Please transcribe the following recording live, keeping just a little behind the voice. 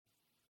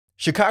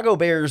Chicago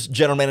Bears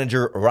general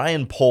manager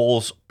Ryan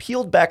Poles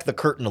peeled back the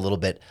curtain a little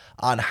bit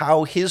on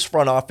how his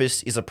front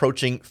office is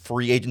approaching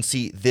free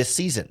agency this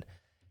season.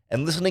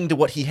 And listening to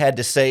what he had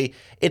to say,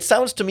 it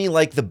sounds to me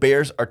like the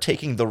Bears are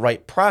taking the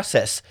right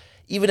process,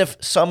 even if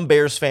some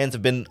Bears fans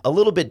have been a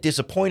little bit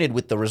disappointed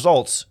with the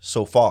results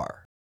so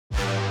far.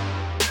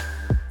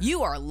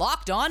 You are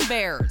Locked On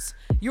Bears,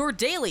 your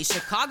daily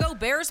Chicago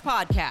Bears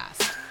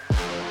podcast.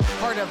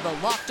 Part of the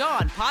Locked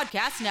On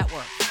Podcast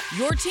Network,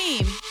 your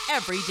team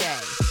every day.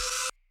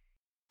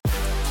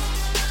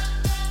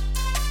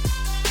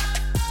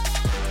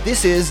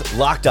 This is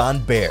Locked On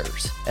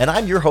Bears, and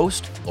I'm your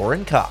host,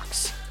 Loren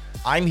Cox.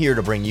 I'm here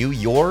to bring you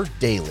your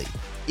daily,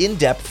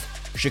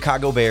 in-depth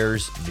Chicago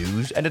Bears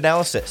news and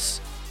analysis.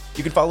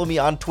 You can follow me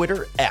on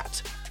Twitter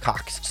at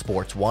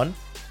CoxSports1.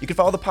 You can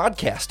follow the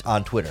podcast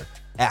on Twitter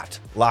at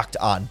Locked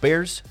On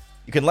Bears.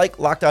 You can like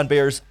Locked On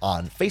Bears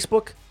on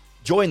Facebook,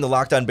 join the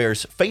Locked On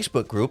Bears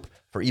Facebook group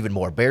for even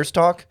more Bears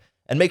talk,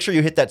 and make sure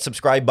you hit that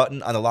subscribe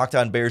button on the Locked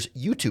On Bears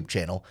YouTube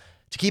channel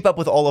to keep up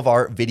with all of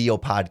our video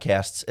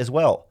podcasts as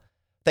well.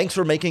 Thanks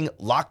for making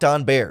Locked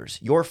On Bears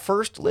your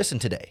first listen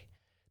today.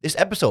 This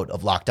episode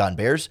of Locked On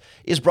Bears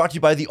is brought to you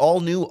by the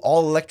all-new,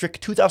 all-electric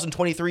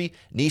 2023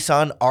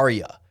 Nissan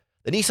Ariya.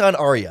 The Nissan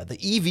Ariya,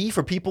 the EV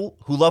for people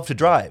who love to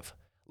drive.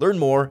 Learn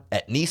more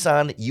at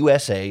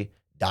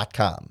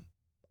nissanusa.com.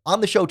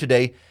 On the show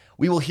today,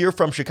 we will hear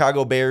from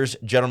Chicago Bears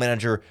general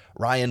manager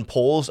Ryan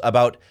Poles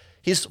about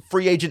his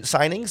free agent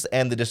signings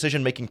and the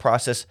decision-making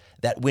process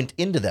that went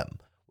into them.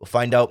 We'll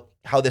find out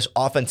how this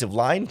offensive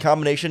line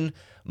combination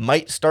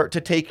might start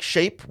to take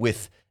shape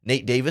with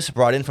Nate Davis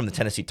brought in from the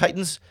Tennessee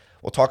Titans.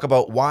 We'll talk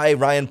about why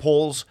Ryan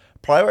Poles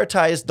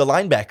prioritized the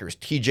linebackers,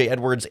 TJ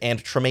Edwards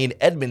and Tremaine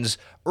Edmunds,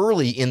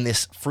 early in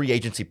this free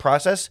agency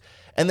process.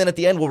 And then at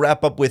the end, we'll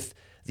wrap up with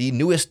the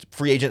newest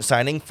free agent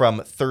signing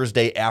from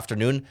Thursday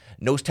afternoon,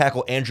 nose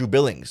tackle Andrew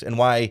Billings, and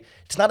why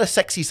it's not a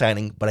sexy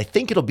signing, but I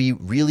think it'll be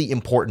really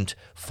important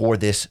for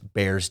this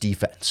Bears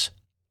defense.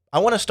 I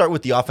want to start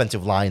with the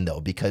offensive line,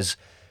 though, because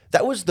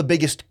that was the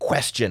biggest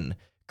question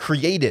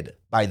created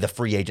by the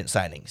free agent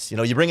signings. You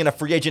know, you bring in a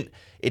free agent,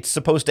 it's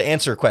supposed to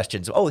answer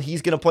questions. Oh,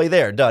 he's going to play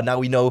there. Duh, now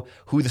we know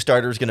who the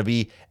starter is going to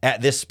be at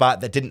this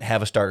spot that didn't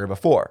have a starter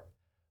before.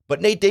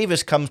 But Nate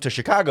Davis comes to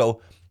Chicago,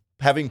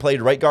 having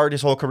played right guard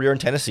his whole career in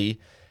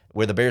Tennessee,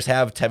 where the Bears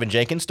have Tevin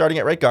Jenkins starting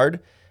at right guard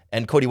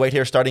and Cody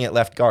Whitehair starting at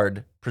left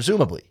guard,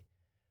 presumably.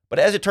 But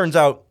as it turns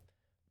out,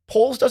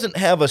 Poles doesn't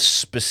have a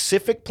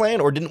specific plan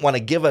or didn't want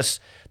to give us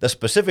the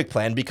specific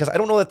plan because I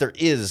don't know that there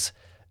is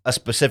a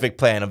specific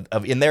plan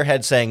of in their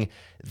head saying,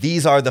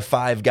 these are the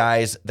 5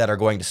 guys that are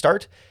going to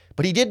start.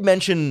 But he did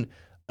mention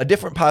a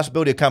different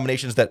possibility of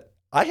combinations that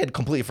I had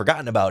completely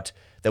forgotten about,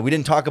 that we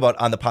didn't talk about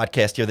on the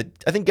podcast here,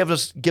 that I think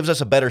gives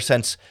us a better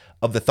sense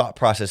of the thought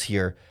process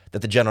here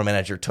that the general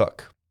manager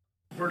took.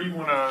 Where do you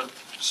want to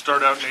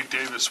start out, Nate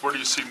Davis? Where do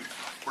you see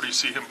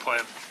him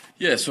playing?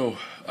 Yeah, so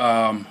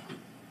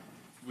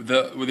with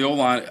the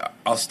O-line,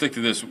 I'll stick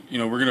to this. You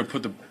know, we're going to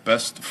put the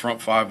best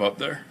front 5 up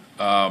there.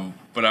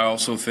 But I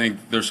also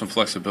think there's some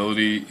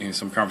flexibility in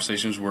some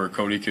conversations where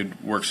Cody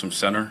could work some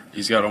center.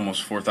 He's got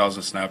almost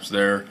 4,000 snaps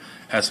there,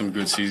 has some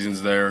good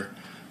seasons there.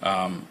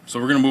 So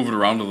we're going to move it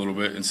around a little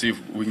bit and see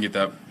if we can get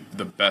the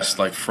best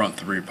front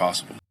 3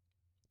 possible.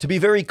 To be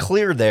very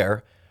clear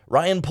there,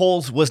 Ryan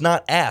Poles was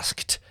not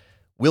asked,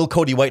 will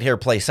Cody Whitehair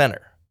play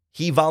center?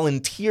 He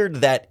volunteered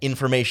that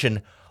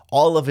information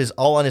all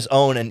on his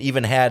own and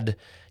even had,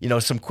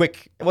 some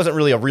quick, it wasn't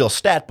really a real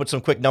stat, but some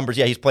quick numbers.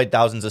 Yeah, he's played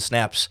thousands of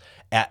snaps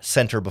at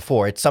center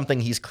before. It's something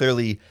he's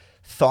clearly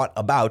thought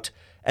about.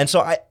 And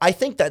so I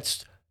think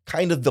that's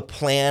kind of the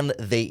plan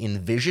they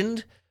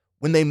envisioned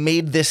when they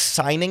made this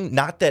signing.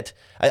 Not that,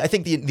 I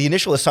think the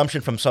initial assumption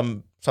from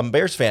some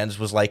Bears fans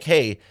was like,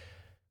 hey,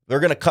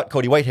 they're going to cut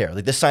Cody Whitehair.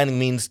 Like, this signing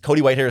means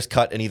Cody Whitehair is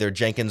cut and either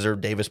Jenkins or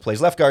Davis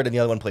plays left guard and the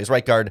other one plays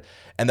right guard,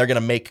 and they're going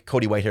to make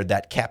Cody Whitehair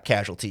that cap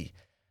casualty.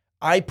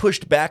 I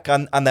pushed back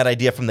on that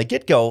idea from the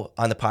get-go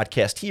on the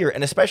podcast here,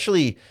 and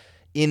especially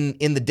in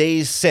the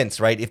days since,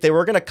 right? If they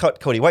were going to cut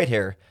Cody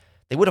Whitehair,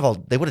 they would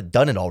have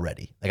done it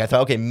already. Like, I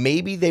thought, okay,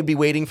 maybe they'd be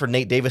waiting for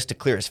Nate Davis to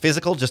clear his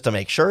physical just to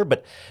make sure,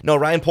 but no,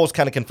 Ryan Poles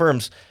kind of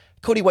confirms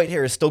Cody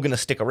Whitehair is still going to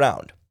stick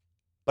around.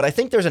 But I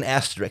think there's an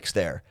asterisk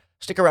there.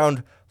 Stick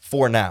around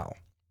for now.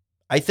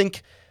 I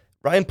think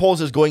Ryan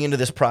Poles is going into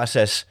this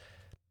process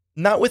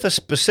not with a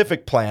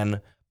specific plan,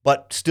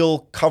 but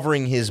still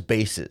covering his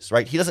bases,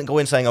 right? He doesn't go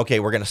in saying, okay,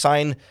 we're going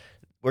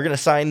to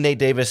sign Nate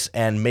Davis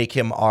and make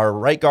him our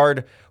right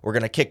guard. We're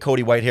going to kick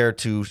Cody Whitehair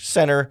to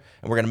center,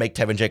 and we're going to make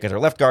Tevin Jenkins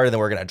our left guard, and then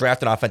we're going to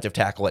draft an offensive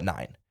tackle at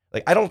 9.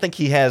 Like, I don't think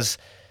he's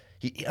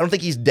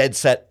dead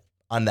set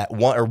on that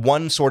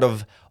one sort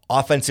of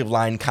offensive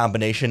line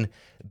combination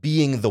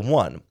being the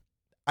one.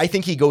 I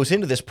think he goes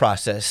into this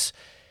process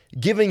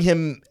giving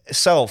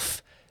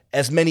himself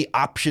as many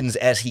options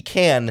as he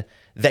can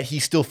that he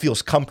still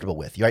feels comfortable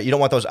with. Right? You don't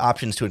want those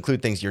options to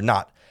include things you're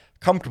not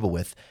comfortable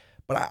with.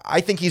 But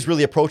I think he's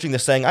really approaching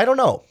this saying, I don't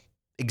know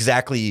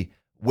exactly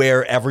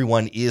where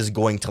everyone is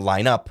going to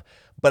line up,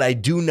 but I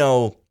do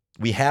know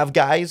we have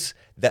guys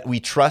that we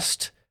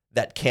trust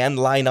that can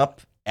line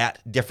up at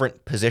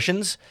different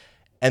positions,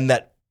 and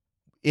that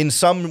in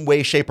some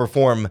way, shape, or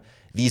form,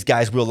 these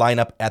guys will line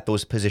up at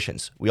those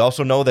positions. We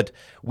also know that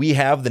we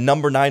have the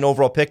number 9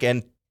 overall pick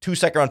and 2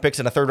 second-round picks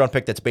and a third-round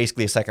pick that's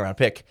basically a second-round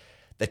pick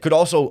that could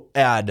also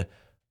add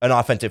an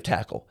offensive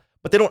tackle.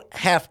 But they don't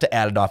have to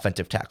add an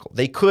offensive tackle.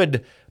 They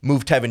could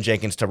move Tevin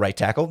Jenkins to right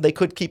tackle. They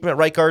could keep him at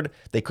right guard.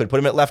 They could put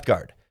him at left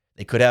guard.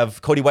 They could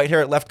have Cody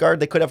Whitehair at left guard.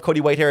 They could have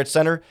Cody Whitehair at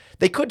center.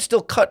 They could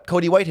still cut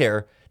Cody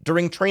Whitehair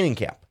during training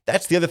camp.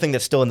 That's the other thing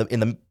that's still in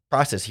the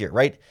process here,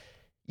 right?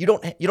 You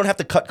don't have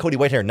to cut Cody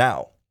Whitehair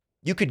now.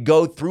 You could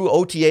go through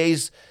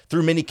OTAs,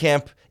 through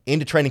minicamp,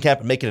 into training camp,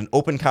 and make it an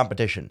open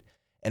competition.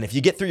 And if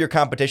you get through your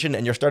competition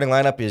and your starting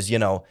lineup is,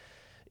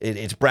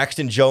 it's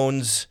Braxton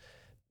Jones,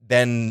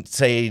 then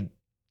say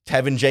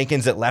Tevin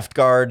Jenkins at left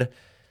guard,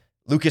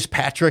 Lucas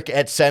Patrick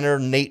at center,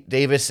 Nate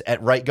Davis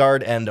at right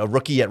guard, and a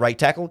rookie at right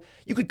tackle,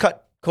 you could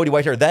cut Cody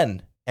Whitehair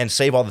then and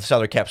save all the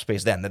salary cap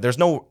space then. There's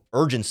no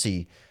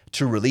urgency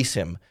to release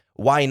him.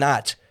 Why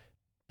not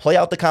play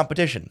out the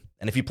competition?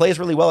 And if he plays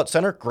really well at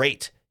center,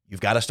 great.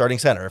 You've got a starting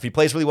center. If he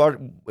plays really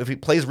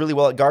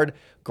well at guard,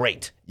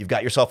 great. You've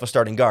got yourself a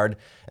starting guard.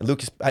 And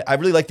Lucas, I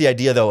really like the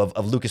idea though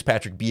of Lucas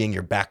Patrick being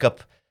your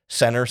backup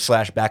center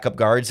 / backup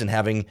guards and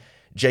having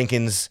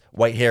Jenkins,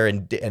 Whitehair,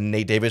 and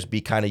Nate Davis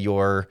be kind of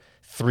your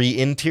 3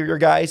 interior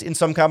guys in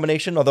some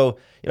combination. Although,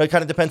 it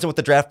kind of depends on what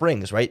the draft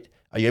brings, right?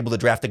 Are you able to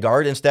draft a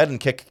guard instead and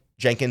kick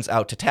Jenkins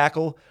out to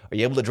tackle? Are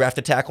you able to draft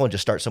a tackle and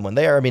just start someone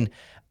there? I mean,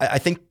 I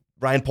think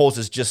Ryan Poles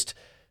is just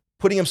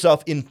putting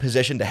himself in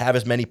position to have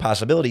as many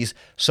possibilities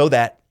so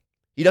that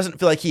he doesn't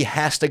feel like he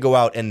has to go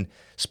out and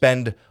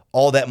spend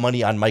all that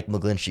money on Mike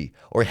McGlinchey,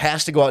 or he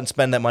has to go out and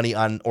spend that money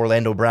on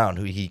Orlando Brown,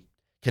 who he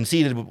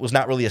conceded was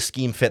not really a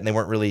scheme fit and they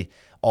weren't really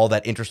all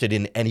that interested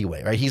in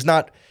anyway, right? He's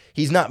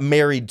not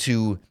married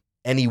to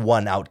any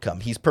one outcome.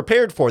 He's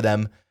prepared for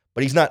them,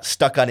 but he's not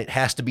stuck on it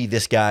has to be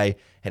this guy,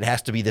 it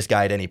has to be this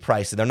guy at any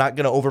price. And they're not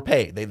going to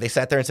overpay. They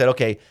sat there and said,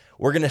 okay,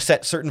 we're going to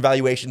set certain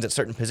valuations at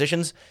certain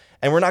positions,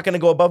 and we're not going to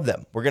go above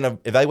them. We're going to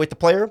evaluate the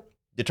player,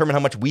 determine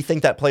how much we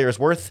think that player is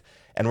worth,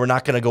 and we're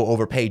not going to go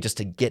overpay just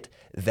to get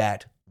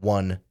that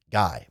one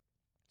guy.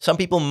 Some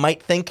people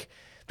might think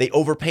they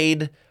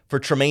overpaid for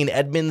Tremaine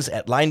Edmonds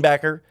at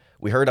linebacker.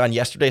 We heard on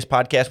yesterday's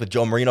podcast with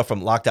Joe Marino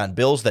from Locked On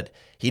Bills that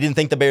he didn't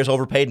think the Bears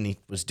overpaid, and he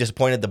was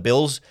disappointed the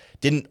Bills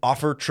didn't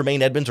offer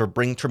Tremaine Edmonds or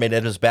bring Tremaine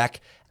Edmonds back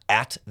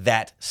at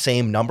that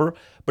same number.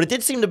 But it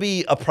did seem to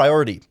be a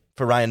priority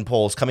for Ryan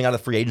Poles coming out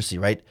of free agency,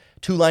 right?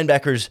 2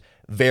 linebackers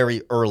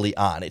very early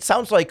on. It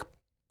sounds like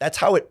that's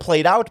how it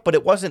played out, but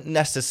it wasn't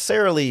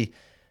necessarily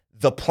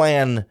the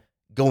plan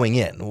going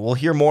in. We'll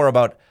hear more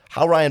about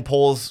how Ryan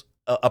Poles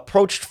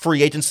approached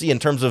free agency in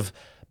terms of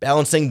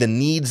balancing the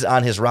needs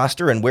on his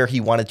roster and where he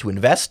wanted to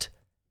invest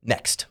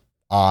next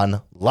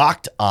on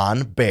Locked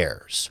On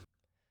Bears.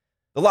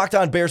 The Locked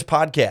On Bears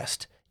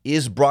podcast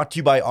is brought to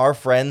you by our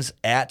friends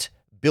at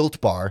Built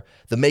Bar,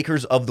 the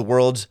makers of the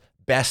world's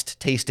best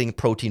tasting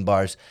protein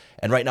bars.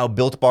 And right now,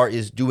 Built Bar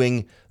is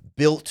doing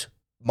Built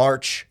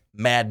March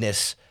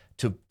Madness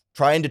to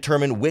try and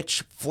determine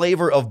which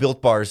flavor of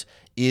Built Bars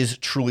is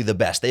truly the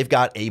best. They've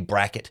got a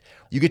bracket.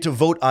 You get to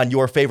vote on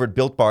your favorite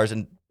Built Bars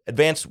and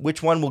advance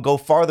which one will go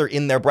farther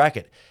in their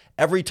bracket.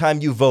 Every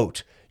time you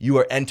vote, you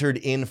are entered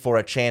in for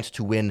a chance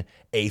to win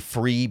a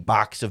free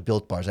box of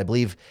Built Bars. I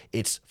believe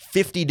it's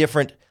 50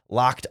 different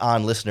Locked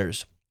On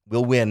listeners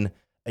will win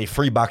a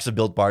free box of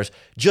Built Bars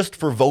just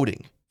for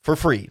voting for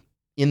free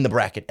in the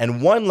bracket.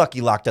 And one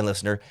lucky Locked On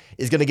listener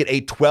is going to get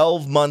a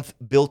 12-month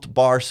Built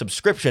Bar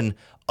subscription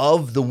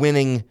of the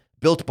winning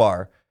Built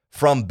Bar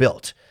from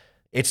Built.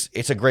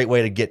 It's a great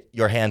way to get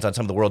your hands on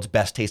some of the world's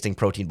best tasting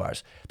protein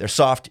bars. They're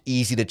soft,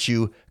 easy to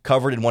chew,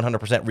 covered in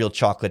 100% real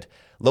chocolate,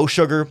 low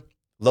sugar,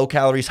 low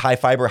calories, high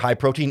fiber, high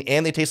protein,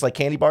 and they taste like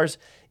candy bars.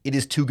 It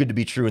is too good to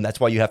be true, and that's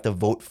why you have to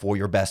vote for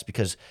your best,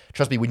 because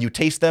trust me, when you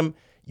taste them,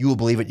 you will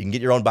believe it. You can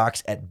get your own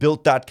box at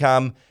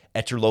Built.com,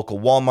 at your local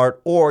Walmart,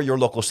 or your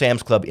local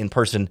Sam's Club in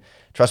person.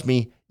 Trust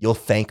me, you'll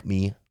thank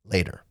me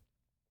later.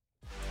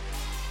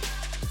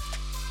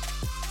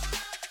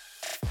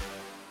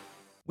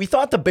 We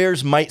thought the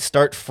Bears might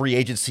start free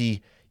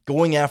agency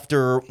going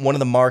after one of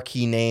the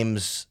marquee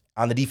names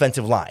on the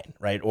defensive line,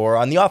 right? Or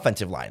on the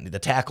offensive line, the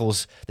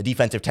tackles, the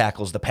defensive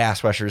tackles, the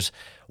pass rushers,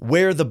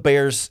 where the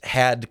Bears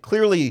had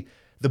clearly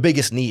the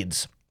biggest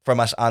needs from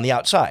us on the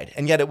outside.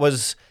 And yet it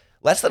was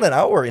less than an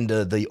hour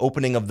into the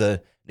opening of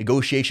the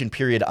negotiation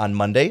period on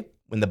Monday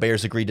when the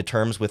Bears agreed to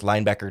terms with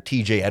linebacker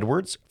TJ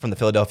Edwards from the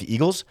Philadelphia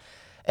Eagles.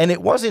 And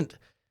it wasn't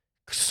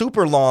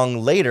super long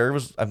later,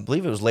 I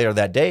believe it was later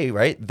that day,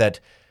 right, that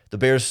the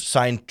Bears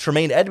signed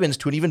Tremaine Edmonds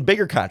to an even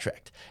bigger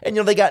contract. And,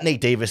 they got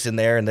Nate Davis in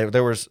there, and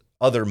there was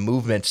other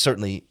movement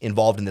certainly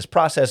involved in this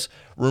process.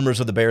 Rumors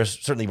of the Bears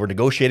certainly were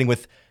negotiating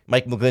with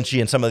Mike McGlinchey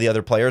and some of the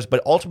other players,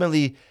 but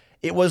ultimately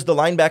it was the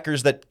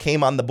linebackers that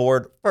came on the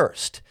board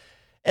first.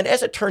 And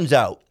as it turns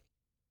out,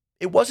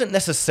 it wasn't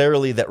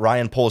necessarily that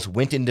Ryan Poles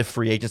went into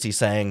free agency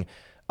saying,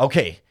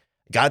 okay,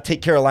 got to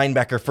take care of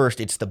linebacker first.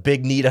 It's the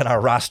big need on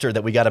our roster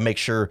that we got to make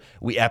sure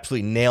we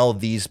absolutely nail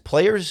these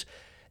players.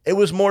 It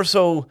was more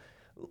so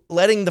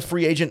letting the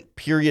free agent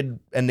period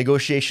and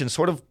negotiations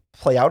sort of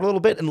play out a little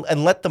bit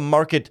and let the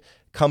market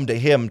come to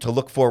him to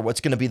look for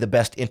what's going to be the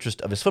best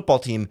interest of his football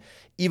team,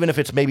 even if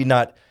it's maybe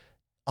not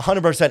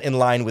 100% in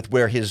line with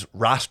where his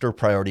roster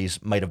priorities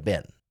might have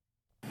been.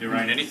 Hey,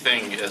 Ryan,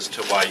 anything as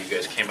to why you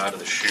guys came out of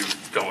the chute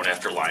going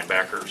after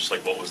linebackers?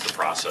 Like, what was the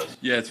process?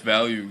 Yeah, it's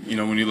value.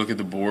 When you look at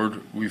the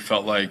board, we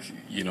felt like,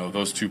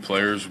 those two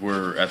players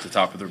were at the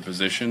top of their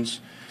positions.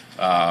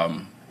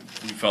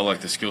 We felt like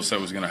the skill set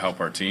was going to help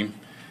our team,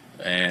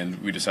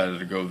 and we decided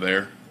to go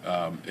there.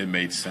 It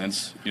made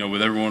sense.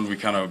 With everyone,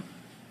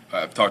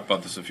 I've talked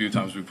about this a few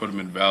times, we put them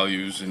in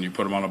values and you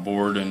put them on a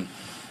board, and,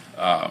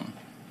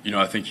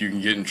 I think you can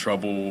get in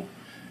trouble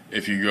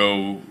if you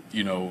go,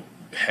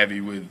 heavy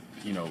with,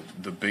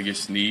 the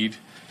biggest need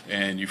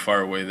and you fire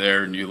away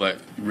there and you let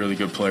really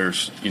good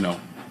players,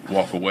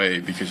 walk away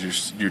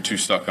because you're too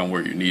stuck on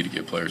where you need to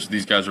get players.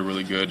 These guys are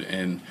really good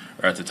and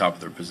are at the top of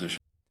their position.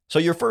 So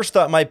your first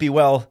thought might be,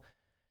 well,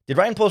 did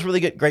Ryan Poles really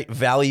get great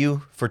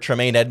value for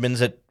Tremaine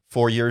Edmunds at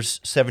 4 years,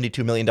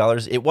 $72 million?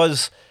 It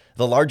was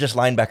the largest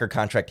linebacker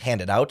contract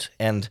handed out,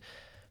 and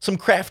some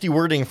crafty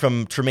wording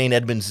from Tremaine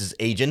Edmunds'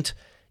 agent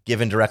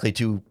given directly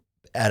to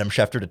Adam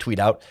Schefter to tweet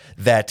out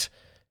that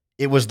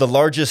it was the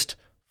largest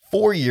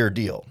 4-year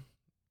deal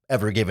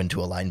ever given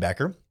to a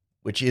linebacker,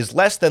 which is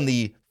less than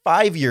the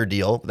 5-year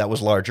deal that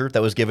was larger,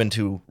 that was given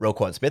to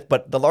Roquan Smith.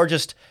 But the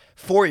largest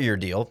 4-year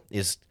deal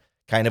is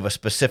kind of a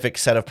specific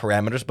set of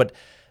parameters. But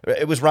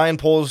it was Ryan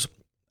Poles,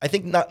 I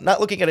think, not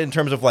looking at it in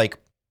terms of like,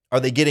 are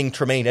they getting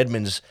Tremaine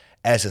Edmunds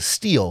as a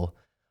steal?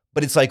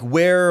 But it's like,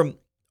 where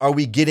are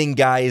we getting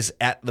guys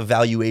at the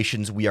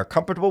valuations we are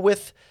comfortable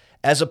with,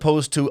 as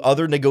opposed to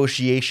other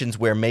negotiations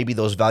where maybe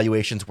those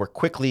valuations were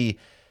quickly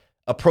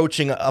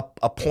approaching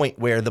a point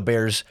where the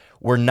Bears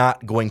were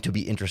not going to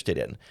be interested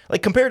in.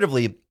 Like,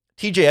 comparatively,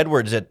 TJ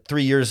Edwards at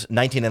 3 years,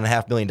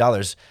 $19.5 million,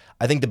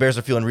 I think the Bears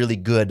are feeling really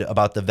good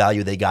about the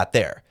value they got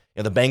there.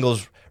 The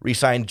Bengals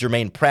re-signed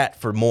Jermaine Pratt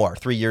for more,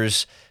 3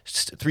 years,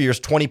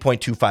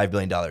 $20.25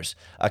 million.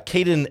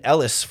 Caden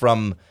Ellis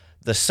from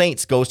the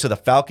Saints goes to the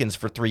Falcons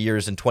for 3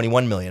 years and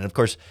 $21 million. Of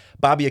course,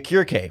 Bobby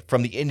Akirke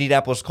from the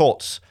Indianapolis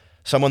Colts,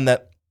 someone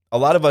that a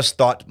lot of us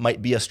thought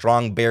might be a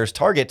strong Bears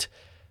target,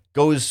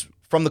 goes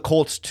from the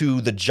Colts to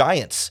the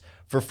Giants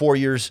for 4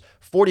 years,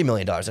 $40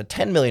 million, a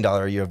 $10 million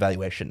a year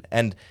valuation.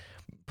 And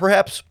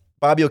perhaps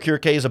Bobby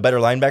Akirke is a better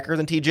linebacker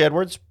than TJ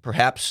Edwards.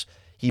 Perhaps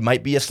he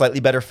might be a slightly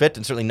better fit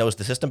and certainly knows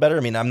the system better. I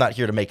mean, I'm not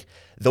here to make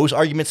those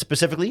arguments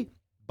specifically,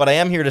 but I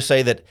am here to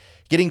say that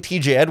getting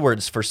TJ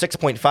Edwards for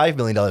 $6.5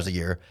 million a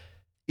year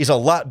is a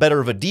lot better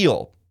of a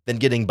deal than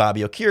getting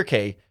Bobby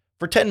Akirke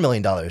for $10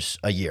 million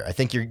a year. I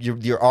think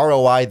your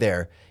ROI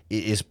there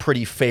is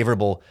pretty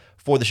favorable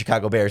for the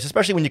Chicago Bears,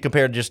 especially when you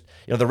compare to just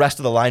the rest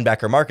of the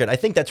linebacker market. I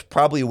think that's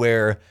probably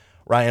where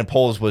Ryan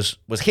Poles was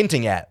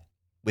hinting at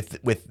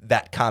with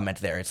that comment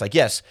there. It's like,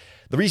 yes,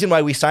 the reason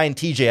why we signed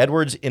TJ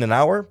Edwards in an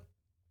hour,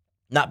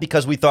 not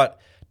because we thought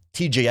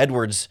TJ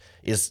Edwards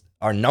is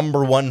our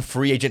number one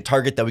free agent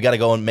target that we got to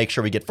go and make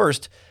sure we get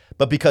first,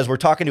 but because we're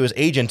talking to his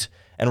agent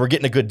and we're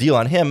getting a good deal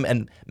on him,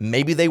 and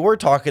maybe they were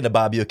talking to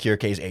Bobby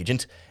Akirke's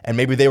agent, and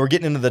maybe they were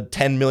getting into the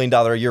 $10 million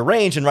a year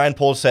range, and Ryan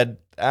Poles said,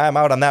 I'm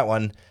out on that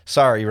one.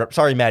 Sorry,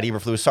 Matt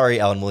Eberflus. Sorry,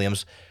 Alan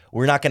Williams.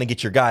 We're not going to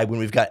get your guy when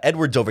we've got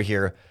Edwards over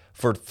here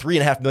for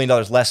 $3.5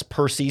 million less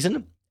per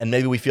season, and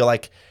maybe we feel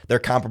like they're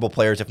comparable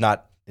players, if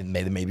not,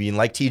 maybe even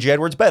like TJ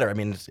Edwards better. I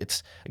mean,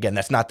 it's again,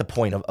 that's not the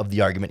point of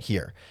the argument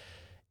here.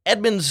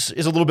 Edmunds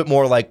is a little bit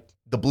more like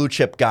the blue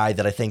chip guy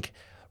that I think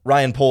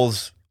Ryan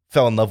Poles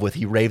fell in love with.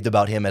 He raved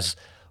about him as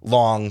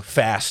long,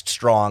 fast,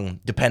 strong,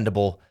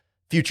 dependable,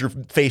 future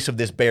face of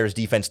this Bears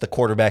defense, the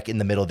quarterback in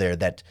the middle there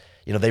that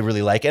they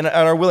really like and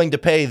are willing to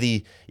pay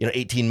the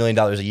 $18 million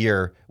a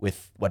year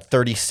with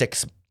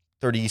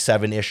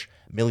 37-ish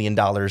million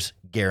dollars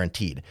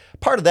guaranteed.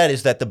 Part of that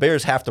is that the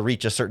Bears have to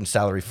reach a certain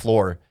salary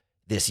floor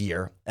this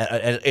year.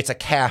 It's a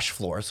cash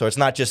floor, so it's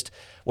not just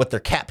what their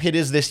cap hit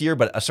is this year,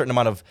 but a certain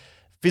amount of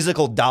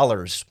physical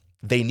dollars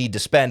they need to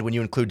spend when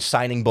you include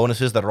signing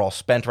bonuses that are all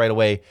spent right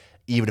away,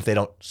 even if they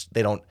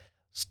don't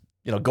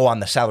go on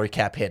the salary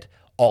cap hit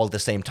all at the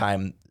same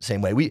time,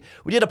 same way. We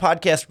did a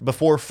podcast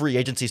before free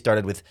agency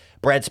started with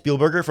Brad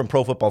Spielberger from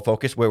Pro Football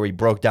Focus, where we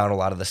broke down a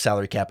lot of the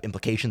salary cap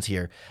implications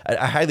here.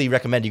 I highly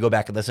recommend you go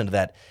back and listen to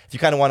that if you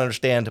kind of want to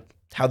understand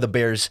how the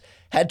Bears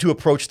had to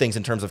approach things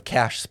in terms of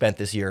cash spent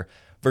this year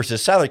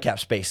versus salary cap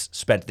space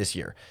spent this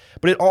year.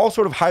 But it all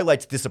sort of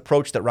highlights this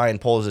approach that Ryan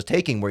Poles is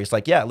taking, where he's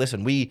like, yeah,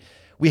 listen, we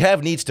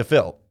have needs to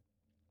fill,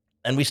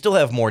 and we still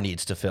have more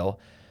needs to fill,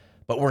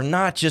 but we're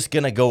not just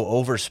going to go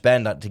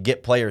overspend to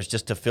get players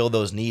just to fill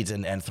those needs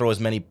and throw as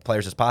many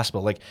players as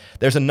possible. Like,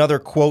 there's another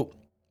quote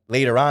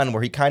later on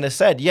where he kind of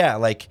said, yeah,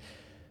 like,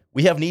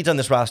 we have needs on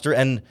this roster,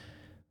 and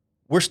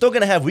we're still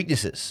going to have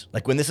weaknesses.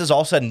 Like, when this is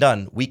all said and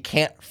done, we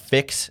can't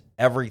fix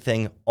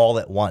everything all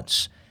at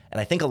once.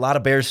 And I think a lot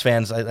of Bears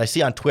fans, I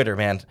see on Twitter,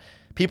 man,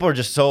 people are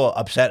just so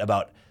upset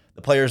about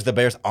the players the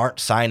Bears aren't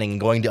signing and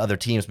going to other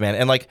teams, man.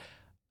 And like,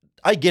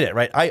 I get it,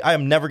 right? I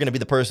am never going to be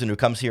the person who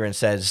comes here and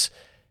says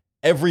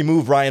every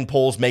move Ryan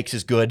Poles makes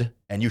is good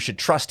and you should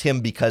trust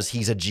him because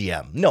he's a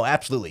GM. No,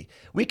 absolutely.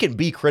 We can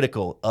be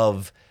critical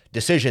of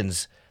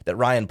decisions that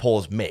Ryan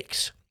Poles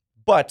makes,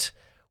 but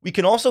we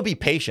can also be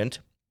patient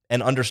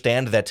and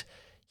understand that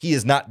he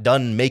is not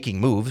done making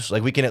moves.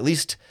 Like, we can at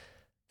least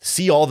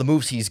see all the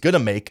moves he's going to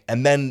make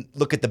and then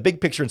look at the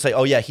big picture and say,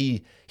 oh yeah,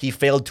 he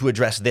failed to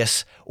address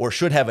this or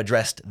should have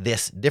addressed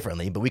this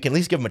differently. But we can at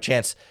least give him a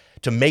chance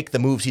to make the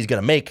moves he's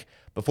going to make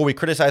before we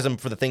criticize him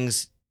for the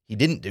things he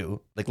didn't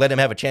do. Like, let him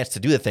have a chance to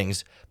do the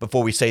things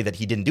before we say that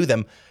he didn't do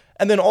them.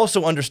 And then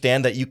also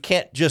understand that you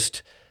can't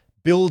just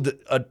build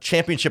a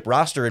championship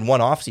roster in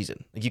one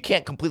offseason. Like, you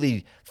can't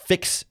completely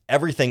fix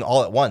everything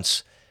all at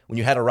once when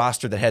you had a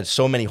roster that had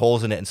so many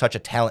holes in it and such a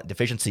talent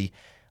deficiency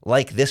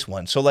like this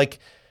one. So like,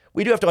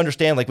 we do have to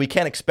understand, like, we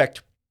can't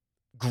expect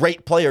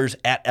great players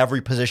at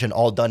every position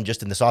all done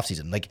just in this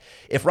offseason. Like,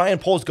 if Ryan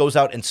Poles goes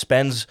out and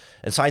spends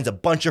and signs a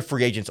bunch of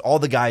free agents, all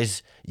the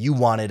guys you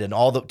wanted and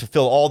to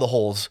fill all the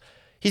holes,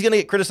 he's going to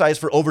get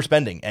criticized for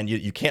overspending. And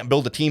you can't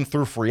build a team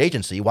through free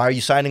agency. Why are you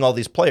signing all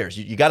these players?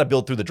 You got to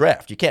build through the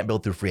draft. You can't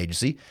build through free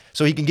agency.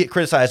 So he can get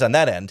criticized on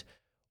that end.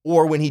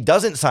 Or when he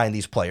doesn't sign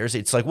these players,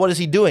 it's like, what is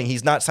he doing?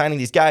 He's not signing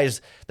these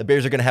guys. The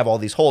Bears are going to have all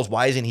these holes.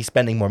 Why isn't he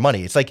spending more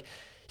money? It's like,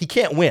 he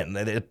can't win.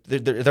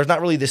 There's not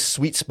really this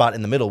sweet spot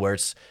in the middle where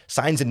it's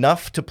signs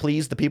enough to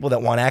please the people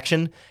that want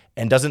action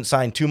and doesn't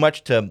sign too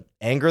much to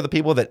anger the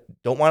people that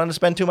don't want him to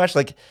spend too much.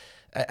 Like,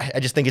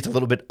 I just think it's a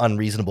little bit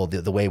unreasonable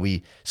the way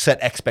we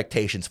set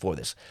expectations for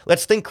this.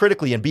 Let's think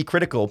critically and be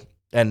critical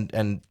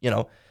and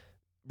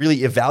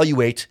really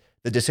evaluate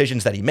the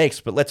decisions that he makes,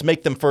 but let's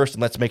make them first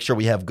and let's make sure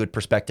we have good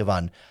perspective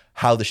on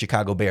how the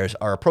Chicago Bears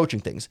are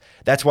approaching things.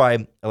 That's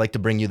why I like to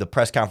bring you the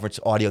press conference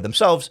audio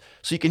themselves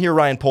so you can hear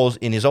Ryan Poles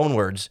in his own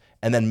words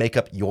and then make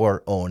up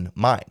your own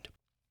mind.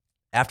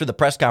 After the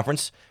press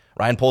conference,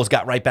 Ryan Poles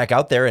got right back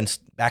out there and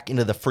back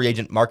into the free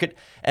agent market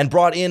and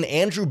brought in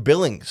Andrew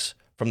Billings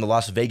from the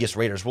Las Vegas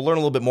Raiders. We'll learn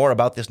a little bit more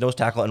about this nose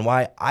tackle and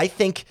why I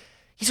think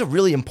he's a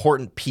really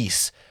important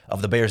piece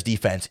of the Bears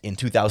defense in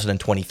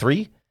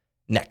 2023.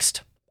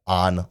 Next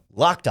on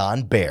Locked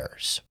On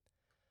Bears.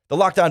 The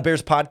Locked On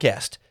Bears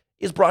podcast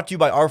is brought to you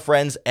by our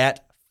friends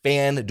at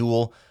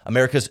FanDuel,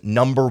 America's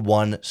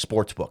 #1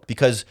 sportsbook.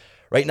 Because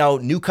right now,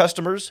 new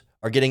customers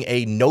are getting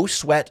a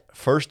no-sweat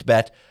first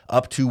bet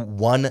up to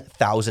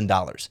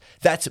 $1,000.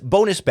 That's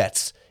bonus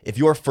bets if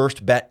your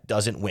first bet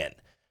doesn't win.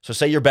 So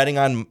say you're betting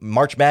on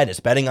March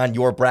Madness, betting on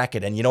your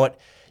bracket, and you know what?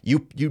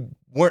 You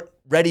weren't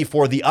ready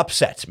for the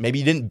upset. Maybe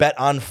you didn't bet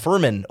on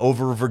Furman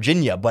over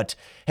Virginia, but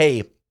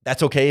hey,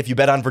 that's okay. If you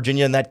bet on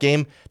Virginia in that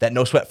game, that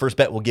no sweat first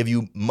bet will give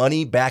you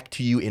money back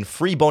to you in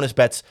free bonus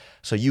bets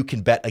so you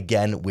can bet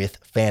again with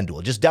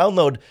FanDuel. Just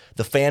download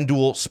the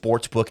FanDuel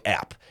Sportsbook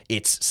app.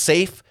 It's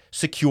safe,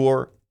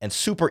 secure, and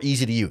super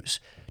easy to use.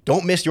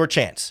 Don't miss your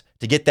chance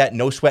to get that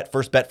no sweat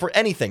first bet for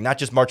anything, not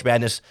just March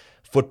Madness,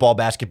 football,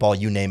 basketball,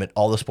 you name it.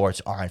 All the sports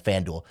are on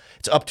FanDuel.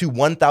 It's up to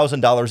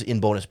 $1,000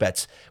 in bonus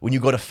bets when you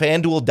go to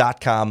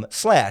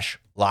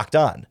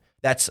FanDuel.com/lockedon.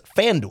 That's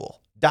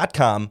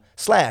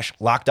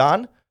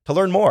FanDuel.com/lockedon. To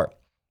learn more,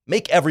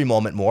 make every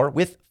moment more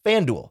with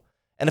FanDuel,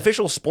 an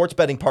official sports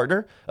betting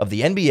partner of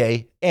the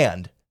NBA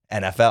and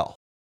NFL.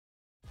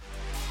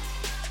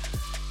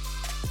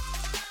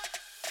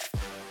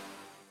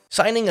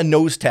 Signing a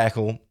nose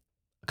tackle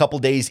a couple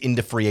days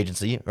into free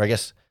agency, or I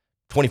guess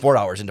 24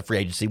 hours into free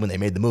agency when they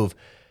made the move,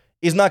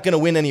 is not going to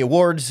win any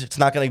awards.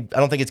 I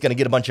don't think it's going to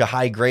get a bunch of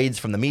high grades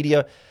from the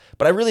media,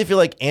 but I really feel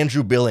like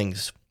Andrew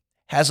Billings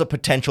has a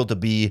potential to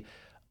be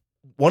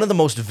one of the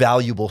most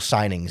valuable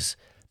signings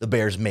the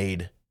Bears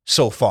made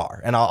so far.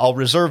 And I'll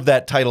reserve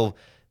that title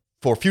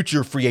for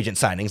future free agent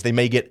signings. They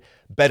may get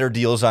better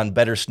deals on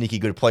better sneaky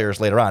good players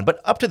later on. But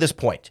up to this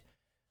point,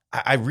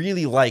 I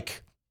really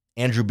like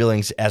Andrew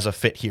Billings as a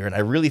fit here. And I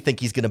really think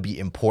he's going to be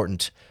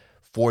important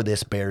for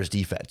this Bears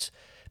defense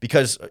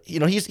because,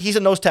 he's a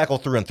nose tackle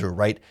through and through,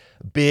 right?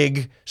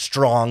 Big,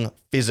 strong,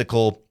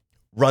 physical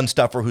run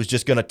stuffer who's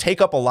just going to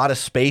take up a lot of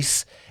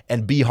space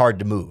and be hard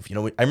to move.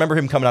 I remember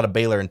him coming out of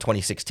Baylor in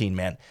 2016,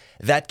 man.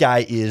 That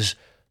guy is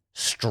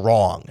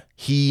strong.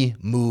 He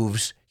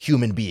moves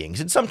human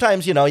beings. And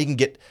sometimes, he can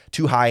get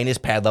too high in his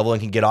pad level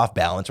and can get off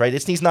balance, right?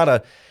 He's not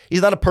a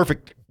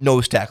perfect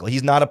nose tackle.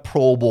 He's not a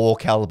Pro Bowl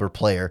caliber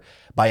player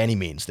by any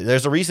means.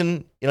 There's a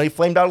reason, he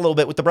flamed out a little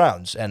bit with the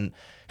Browns and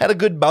had a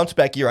good bounce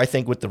back year, I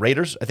think, with the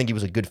Raiders. I think he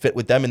was a good fit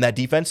with them in that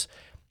defense.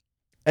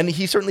 And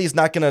he certainly is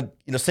not going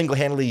to,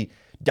 single-handedly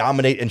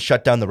dominate and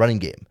shut down the running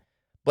game.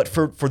 But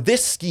for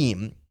this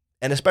scheme,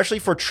 and especially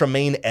for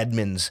Tremaine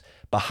Edmonds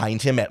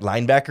behind him at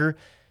linebacker,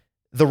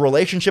 the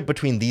relationship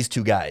between these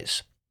two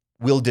guys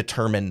will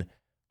determine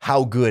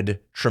how good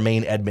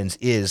Tremaine Edmonds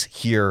is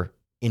here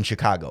in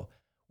Chicago.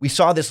 We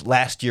saw this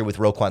last year with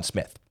Roquan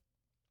Smith.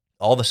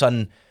 All of a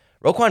sudden,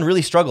 Roquan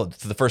really struggled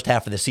for the first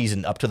half of the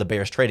season up to the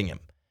Bears trading him,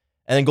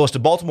 and then goes to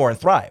Baltimore and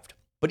thrived.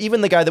 But even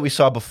the guy that we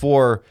saw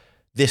before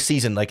this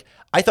season. Like,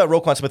 I thought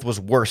Roquan Smith was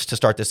worse to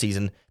start this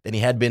season than he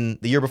had been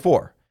the year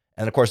before.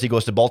 And of course, he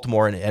goes to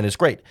Baltimore and is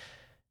great.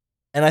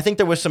 And I think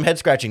there was some head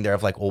scratching there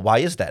of like, well, why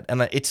is that?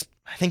 And I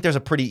think there's a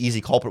pretty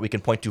easy culprit we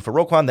can point to for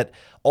Roquan that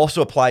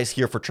also applies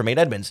here for Tremaine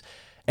Edmunds.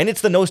 And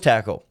it's the nose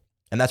tackle.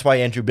 And that's why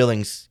Andrew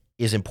Billings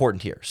is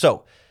important here.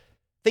 So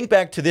think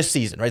back to this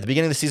season, right? The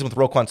beginning of the season with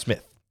Roquan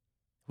Smith.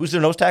 Who's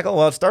their nose tackle?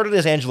 Well, it started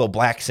as Angelo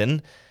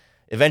Blackson.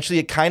 Eventually,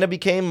 it kind of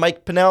became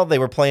Mike Pennell. They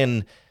were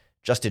playing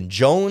Justin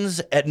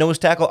Jones at nose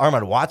tackle.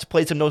 Armand Watts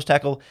played some nose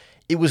tackle.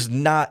 It was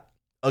not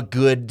a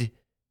good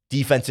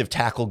defensive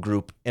tackle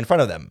group in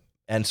front of them.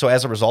 And so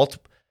as a result,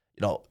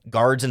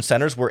 guards and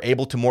centers were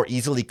able to more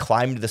easily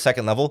climb to the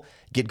second level,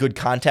 get good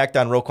contact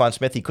on Roquan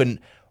Smith. He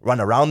couldn't run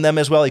around them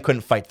as well. He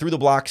couldn't fight through the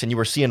blocks. And you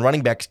were seeing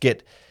running backs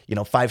get,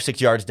 5-6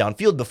 yards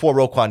downfield before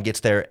Roquan gets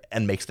there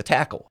and makes the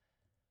tackle.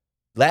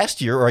 Last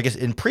year, or I guess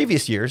in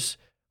previous years,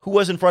 who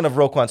was in front of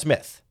Roquan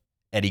Smith?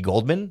 Eddie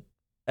Goldman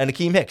and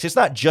Akeem Hicks. It's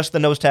not just the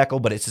nose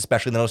tackle, but it's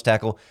especially the nose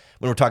tackle.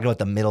 When we're talking about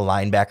the middle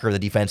linebacker of the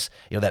defense,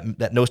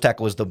 that nose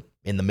tackle is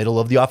in the middle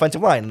of the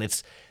offensive line, and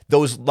it's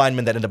those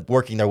linemen that end up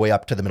working their way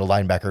up to the middle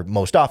linebacker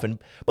most often.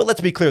 But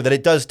let's be clear that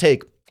it does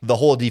take the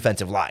whole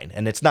defensive line,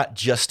 and it's not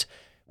just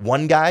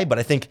one guy, but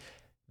I think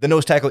the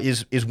nose tackle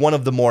is one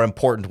of the more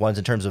important ones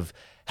in terms of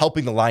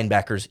helping the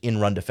linebackers in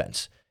run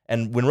defense.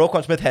 And when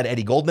Roquan Smith had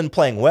Eddie Goldman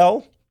playing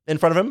well in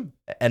front of him,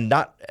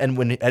 and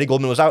when Eddie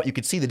Goldman was out, you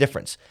could see the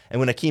difference. And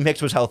when Akeem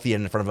Hicks was healthy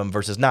and in front of him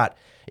versus not,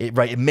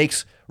 it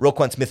makes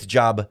Roquan Smith's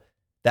job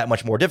that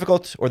much more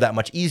difficult or that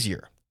much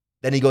easier.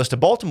 Then he goes to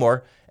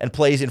Baltimore and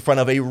plays in front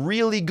of a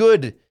really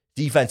good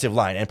defensive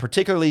line, and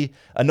particularly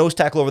a nose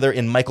tackle over there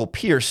in Michael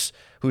Pierce,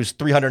 who's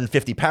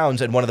 350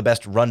 pounds and one of the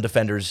best run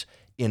defenders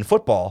in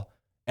football.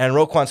 And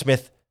Roquan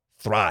Smith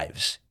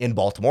thrives in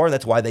Baltimore, and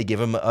that's why they give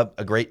him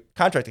a great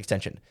contract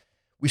extension.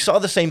 We saw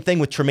the same thing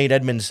with Tremaine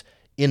Edmunds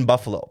in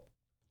Buffalo.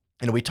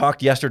 And we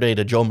talked yesterday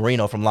to Joe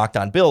Marino from Locked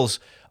On Bills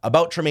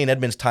about Tremaine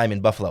Edmunds' time in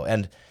Buffalo.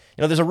 And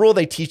there's a rule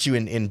they teach you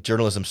in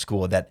journalism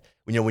school that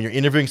when you're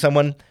interviewing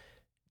someone,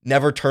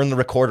 never turn the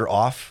recorder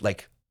off.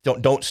 Like,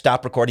 don't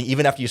stop recording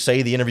even after you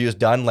say the interview is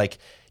done. Like,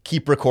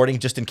 keep recording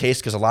just in case,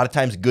 because a lot of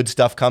times good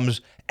stuff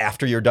comes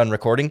after you're done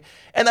recording.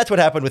 And that's what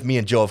happened with me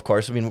and Joe, of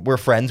course. I mean, we're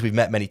friends. We've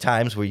met many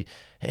times. We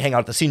hang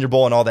out at the Senior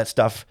Bowl and all that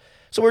stuff.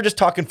 So we're just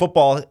talking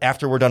football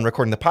after we're done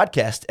recording the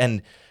podcast.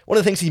 And one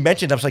of the things he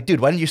mentioned, I was like, dude,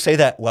 why didn't you say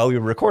that while we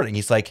were recording?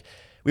 He's like,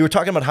 we were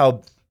talking about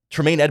how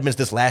Tremaine Edmunds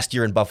this last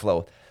year in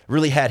Buffalo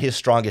really had his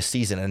strongest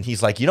season. And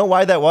he's like, you know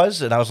why that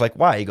was? And I was like,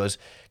 why? He goes,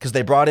 because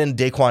they brought in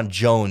Daquan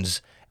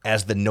Jones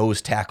as the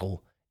nose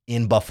tackle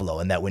in Buffalo.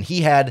 And that when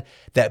he had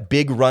that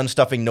big run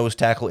stuffing nose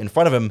tackle in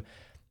front of him,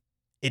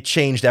 it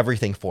changed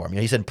everything for him.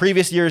 He said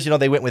previous years,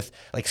 they went with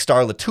like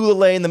Star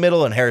Latulele in the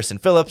middle and Harrison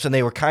Phillips, and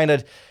they were kind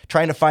of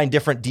trying to find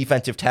different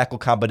defensive tackle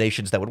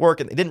combinations that would work.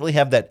 And they didn't really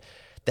have that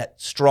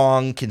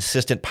strong,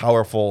 consistent,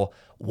 powerful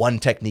one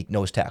technique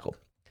nose tackle.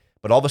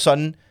 But all of a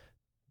sudden,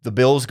 the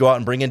Bills go out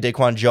and bring in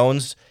Daquan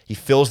Jones. He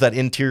fills that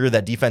interior,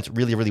 that defense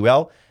really, really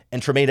well.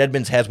 And Tremaine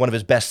Edmunds has one of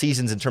his best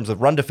seasons in terms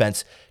of run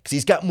defense because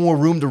he's got more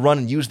room to run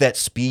and use that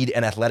speed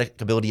and athletic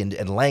ability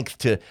and length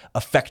to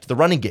affect the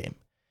running game.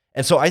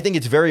 And so I think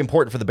it's very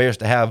important for the Bears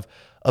to have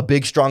a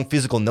big, strong,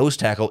 physical nose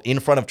tackle in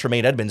front of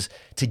Tremaine Edmunds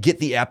to get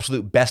the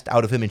absolute best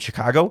out of him in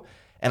Chicago.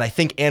 And I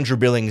think Andrew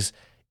Billings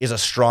is a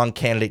strong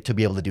candidate to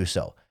be able to do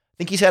so. I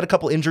think he's had a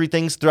couple injury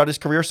things throughout his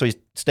career, so he's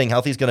staying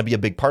healthy is going to be a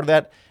big part of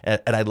that.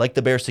 And I'd like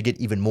the Bears to get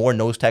even more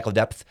nose tackle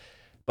depth.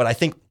 But I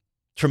think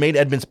Tremaine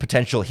Edmunds'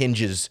 potential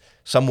hinges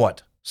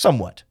somewhat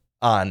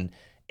on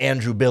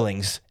Andrew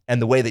Billings and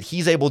the way that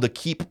he's able to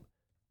keep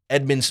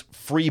Edmunds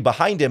free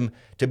behind him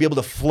to be able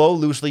to flow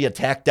loosely,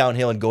 attack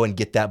downhill, and go and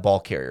get that ball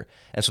carrier.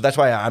 And so that's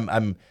why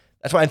I'm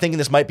thinking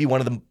this might be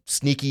one of the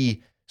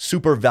sneaky,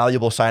 super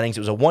valuable signings. It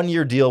was a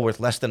 1-year deal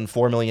worth less than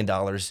 $4 million.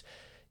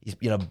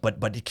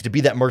 But to be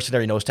that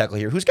mercenary nose tackle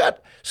here, who's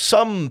got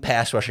some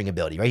pass rushing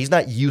ability, right? He's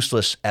not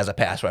useless as a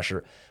pass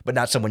rusher, but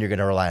not someone you're going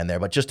to rely on there.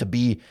 But just to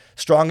be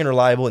strong and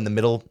reliable in the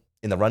middle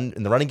in the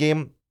running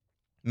game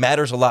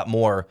matters a lot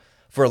more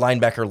for a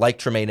linebacker like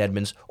Tremaine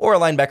Edmunds or a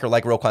linebacker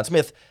like Roquan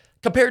Smith,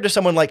 compared to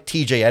someone like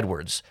TJ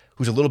Edwards,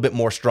 who's a little bit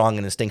more strong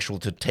and instinctual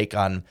to take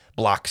on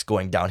blocks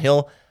going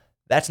downhill.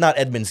 That's not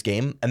Edmunds'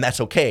 game, and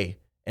that's okay.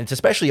 And it's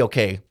especially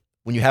okay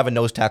when you have a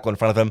nose tackle in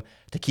front of him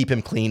to keep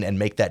him clean and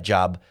make that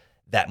job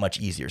that much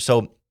easier.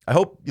 So I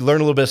hope you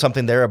learn a little bit of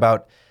something there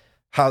about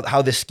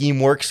how this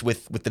scheme works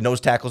with the nose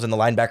tackles and the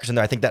linebackers in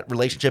there. I think that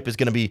relationship is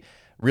going to be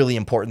really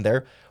important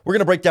there. We're going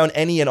to break down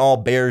any and all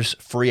Bears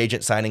free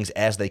agent signings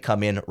as they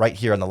come in right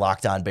here on the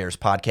Locked On Bears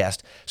podcast.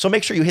 So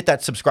make sure you hit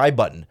that subscribe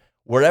button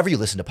wherever you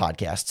listen to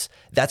podcasts.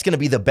 That's going to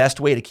be the best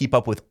way to keep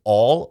up with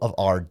all of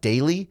our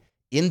daily,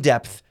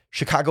 in-depth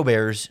Chicago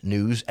Bears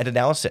news and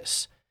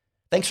analysis.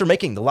 Thanks for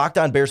making the Locked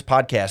On Bears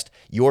podcast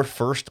your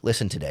first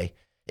listen today.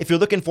 If you're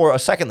looking for a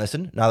second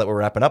listen, now that we're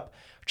wrapping up,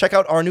 check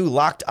out our new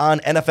Locked On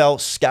NFL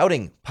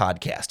Scouting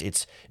podcast.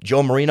 It's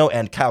Joe Marino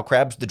and Kyle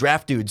Krabs, the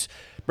draft dudes,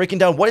 breaking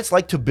down what it's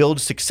like to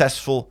build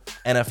successful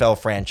NFL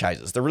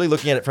franchises. They're really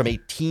looking at it from a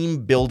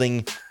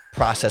team-building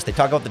process. They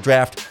talk about the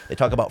draft. They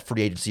talk about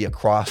free agency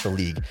across the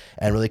league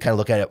and really kind of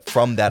look at it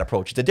from that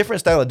approach. It's a different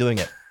style of doing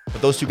it,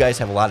 but those two guys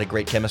have a lot of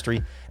great chemistry,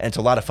 and it's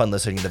a lot of fun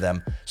listening to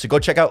them. So go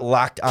check out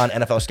Locked On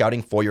NFL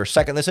Scouting for your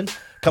second listen.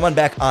 Come on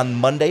back on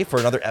Monday for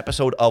another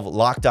episode of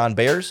Locked On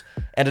Bears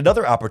and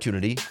another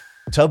opportunity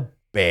to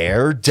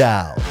bear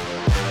down.